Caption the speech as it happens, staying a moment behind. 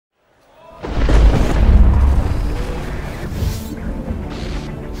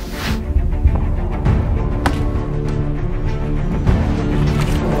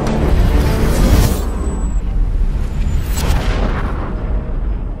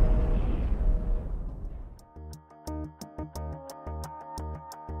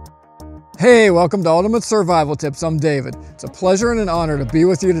Hey, welcome to Ultimate Survival Tips. I'm David. It's a pleasure and an honor to be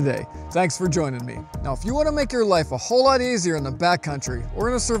with you today. Thanks for joining me. Now, if you want to make your life a whole lot easier in the backcountry or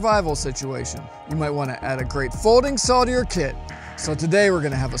in a survival situation, you might want to add a great folding saw to your kit. So today we're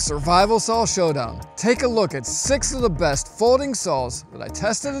going to have a survival saw showdown. Take a look at 6 of the best folding saws that I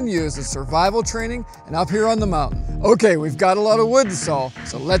tested and used in survival training and up here on the mountain. Okay, we've got a lot of wood to saw,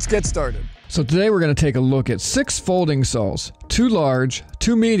 so let's get started. So today we're going to take a look at 6 folding saws, 2 large,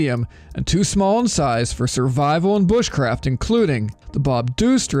 2 medium, and 2 small in size for survival and bushcraft, including the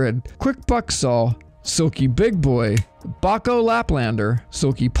Dustrude Quick Buck Saw, Silky BigBoy, the Bahco Laplander,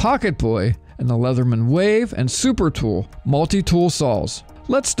 Silky PocketBoy, and the Leatherman Wave and Super Tool multi-tool saws.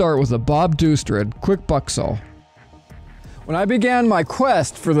 Let's start with the Dustrude Quick Buck Saw. When I began my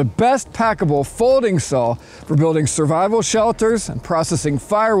quest for the best packable folding saw for building survival shelters and processing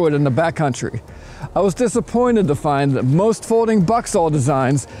firewood in the backcountry, I was disappointed to find that most folding buck saw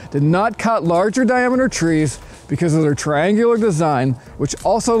designs did not cut larger diameter trees because of their triangular design, which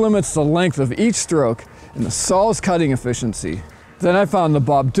also limits the length of each stroke and the saw's cutting efficiency. Then I found the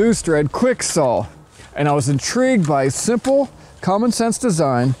Dustrude Quick Saw, and I was intrigued by its simple, common sense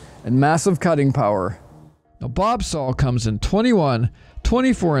design and massive cutting power. Now, Bob's saw comes in 21,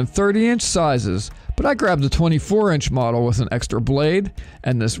 24, and 30-inch sizes, but I grabbed the 24-inch model with an extra blade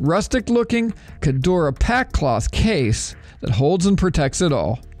and this rustic-looking Cadora pack cloth case that holds and protects it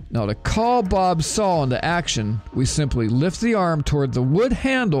all. Now, to call Bob's saw into action, we simply lift the arm toward the wood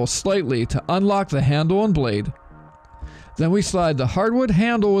handle slightly to unlock the handle and blade. Then we slide the hardwood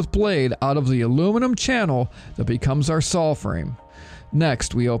handle with blade out of the aluminum channel that becomes our saw frame.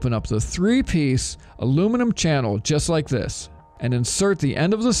 Next, we open up the 3-piece aluminum channel just like this and insert the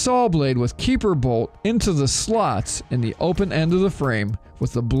end of the saw blade with keeper bolt into the slots in the open end of the frame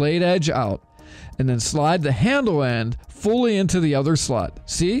with the blade edge out, and then slide the handle end fully into the other slot.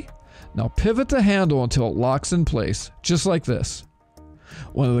 See? Now pivot the handle until it locks in place, just like this.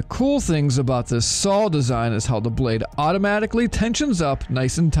 One of the cool things about this saw design is how the blade automatically tensions up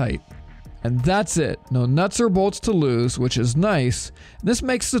nice and tight. And that's it. No nuts or bolts to lose, which is nice. This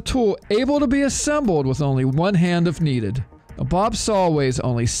makes the tool able to be assembled with only one hand if needed. Now, Bob's saw weighs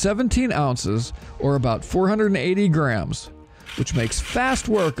only 17 ounces or about 480 grams, which makes fast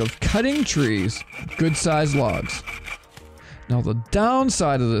work of cutting trees, good-sized logs. Now, the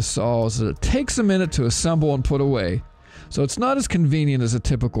downside of this saw is that it takes a minute to assemble and put away, so it's not as convenient as a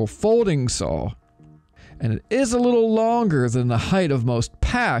typical folding saw. And it is a little longer than the height of most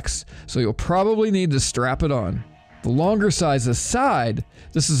packs, so you'll probably need to strap it on. The longer size aside,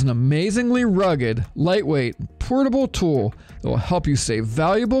 this is an amazingly rugged, lightweight, portable tool that will help you save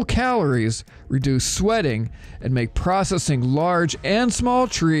valuable calories, reduce sweating, and make processing large and small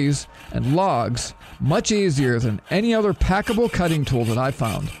trees and logs much easier than any other packable cutting tool that I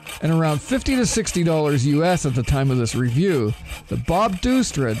found. And around $50 to $60 US at the time of this review, the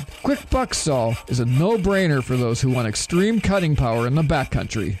Dustrude Quick Buck Saw is a no-brainer for those who want extreme cutting power in the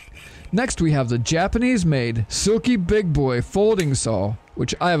backcountry. Next, we have the Japanese-made Silky BigBoy folding saw,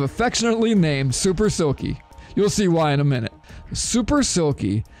 which I have affectionately named Super Silky. You'll see why in a minute. The Super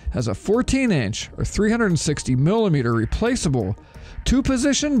Silky has a 14-inch or 360mm replaceable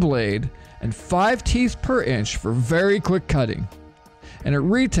 2-position blade and 5 teeth per inch for very quick cutting. And it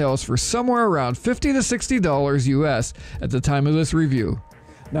retails for somewhere around $50 to $60 US at the time of this review.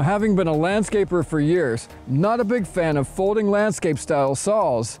 Now, having been a landscaper for years, I'm not a big fan of folding landscape style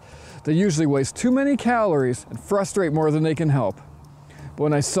saws. They usually waste too many calories and frustrate more than they can help. But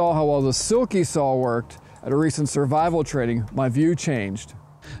when I saw how well the Silky saw worked at a recent survival training, my view changed.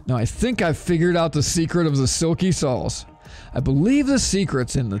 Now, I think I've figured out the secret of the Silky saws. I believe the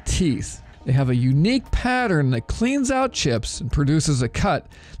secret's in the teeth. They have a unique pattern that cleans out chips and produces a cut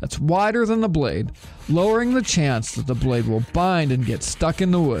that's wider than the blade, lowering the chance that the blade will bind and get stuck in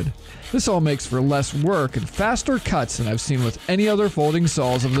the wood. This all makes for less work and faster cuts than I've seen with any other folding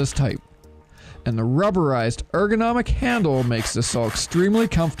saws of this type. And the rubberized ergonomic handle makes the saw extremely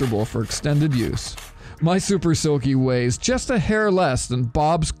comfortable for extended use. My Super Silky weighs just a hair less than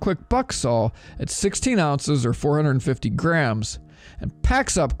Bob's Quick Buck Saw at 16 ounces or 450 grams, and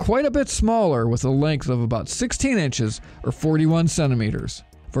packs up quite a bit smaller with a length of about 16 inches or 41 centimeters,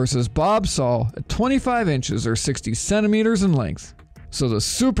 versus Bob's saw at 25 inches or 60 centimeters in length. So the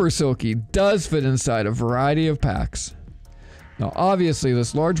Super Silky does fit inside a variety of packs. Now, obviously,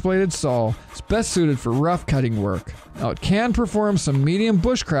 this large-bladed saw is best suited for rough cutting work. Now, it can perform some medium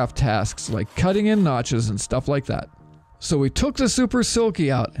bushcraft tasks like cutting in notches and stuff like that. So we took the Super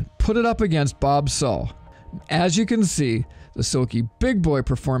Silky out and put it up against Bob's saw. As you can see, The Silky BigBoy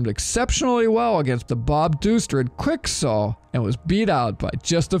performed exceptionally well against the Dustrude quick saw and was beat out by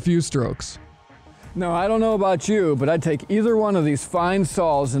just a few strokes. Now, I don't know about you, but I'd take either one of these fine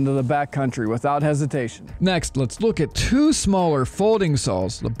saws into the backcountry without hesitation. Next, let's look at two smaller folding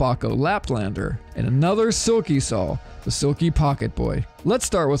saws, the Bahco Laplander, and another Silky saw, the Silky PocketBoy. Let's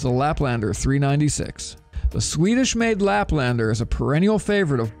start with the Laplander 396. The Swedish-made Laplander is a perennial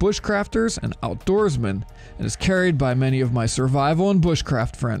favorite of bushcrafters and outdoorsmen and is carried by many of my survival and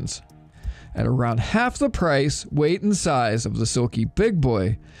bushcraft friends. At around half the price, weight, and size of the Silky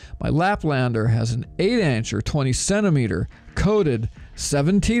BigBoy, my Laplander has an 8-inch or 20-centimeter coated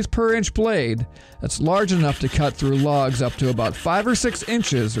 7/10 per inch blade that's large enough to cut through logs up to about 5 or 6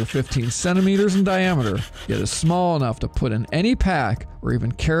 inches or 15 centimeters in diameter, yet is small enough to put in any pack or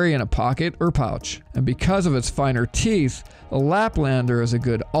even carry in a pocket or pouch. And because of its finer teeth, the Laplander is a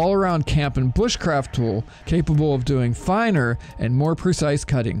good all-around camp and bushcraft tool capable of doing finer and more precise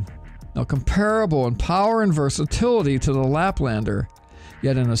cutting. Now, comparable in power and versatility to the Laplander,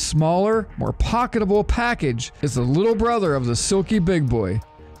 yet in a smaller, more pocketable package, is the little brother of the Silky BigBoy,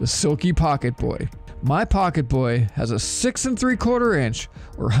 the Silky PocketBoy. My PocketBoy has a 6 3/4 inch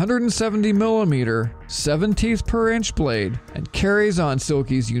or 170 millimeter 7/10 per inch blade and carries on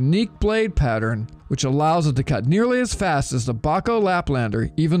Silky's unique blade pattern, which allows it to cut nearly as fast as the Bahco Laplander,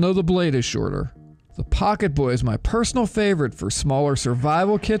 even though the blade is shorter. The PocketBoy is my personal favorite for smaller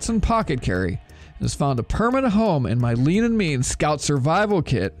survival kits and pocket carry, and has found a permanent home in my Lean and Mean Scout Survival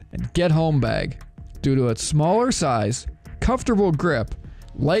Kit and Get Home bag, due to its smaller size, comfortable grip,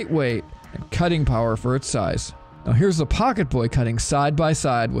 lightweight, and cutting power for its size. Now here's the PocketBoy cutting side by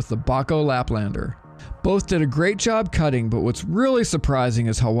side with the Bahco Laplander. Both did a great job cutting, but what's really surprising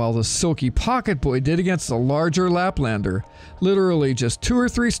is how well the Silky PocketBoy did against the larger Laplander, literally just 2 or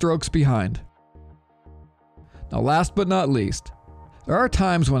 3 strokes behind. Now last but not least, there are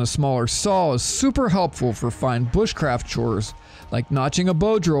times when a smaller saw is super helpful for fine bushcraft chores, like notching a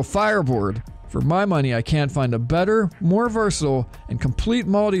bow drill fireboard. For my money, I can't find a better, more versatile, and complete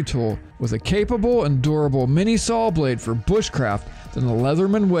multi-tool with a capable and durable mini saw blade for bushcraft than the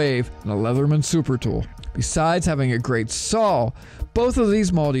Leatherman Wave and the Leatherman Super Tool. Besides having a great saw, both of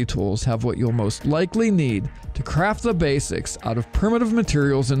these multi-tools have what you'll most likely need to craft the basics out of primitive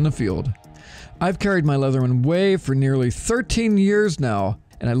materials in the field. I've carried my Leatherman Wave for nearly 13 years now,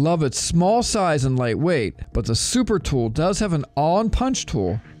 and I love its small size and lightweight, but the Super Tool does have an awl-and-punch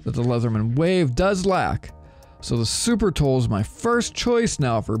tool that the Leatherman Wave does lack. So the Super Tool is my first choice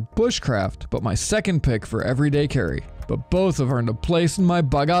now for bushcraft, but my second pick for everyday carry. But both have earned a place in my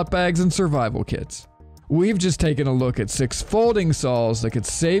bug-out bags and survival kits. We've just taken a look at 6 folding saws that could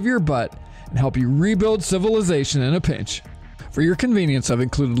save your butt and help you rebuild civilization in a pinch. For your convenience, I've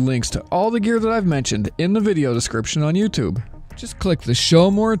included links to all the gear that I've mentioned in the video description on YouTube. Just click the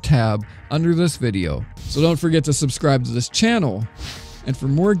Show More tab under this video. So don't forget to subscribe to this channel. And for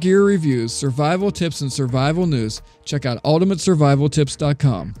more gear reviews, survival tips, and survival news, check out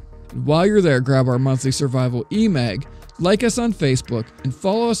ultimatesurvivaltips.com. And while you're there, grab our monthly survival e-mag, like us on Facebook, and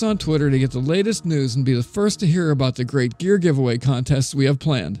follow us on Twitter to get the latest news and be the first to hear about the great gear giveaway contests we have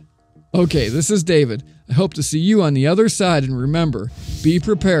planned. Okay, this is David. I hope to see you on the other side, and remember, be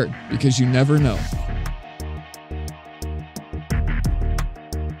prepared because you never know.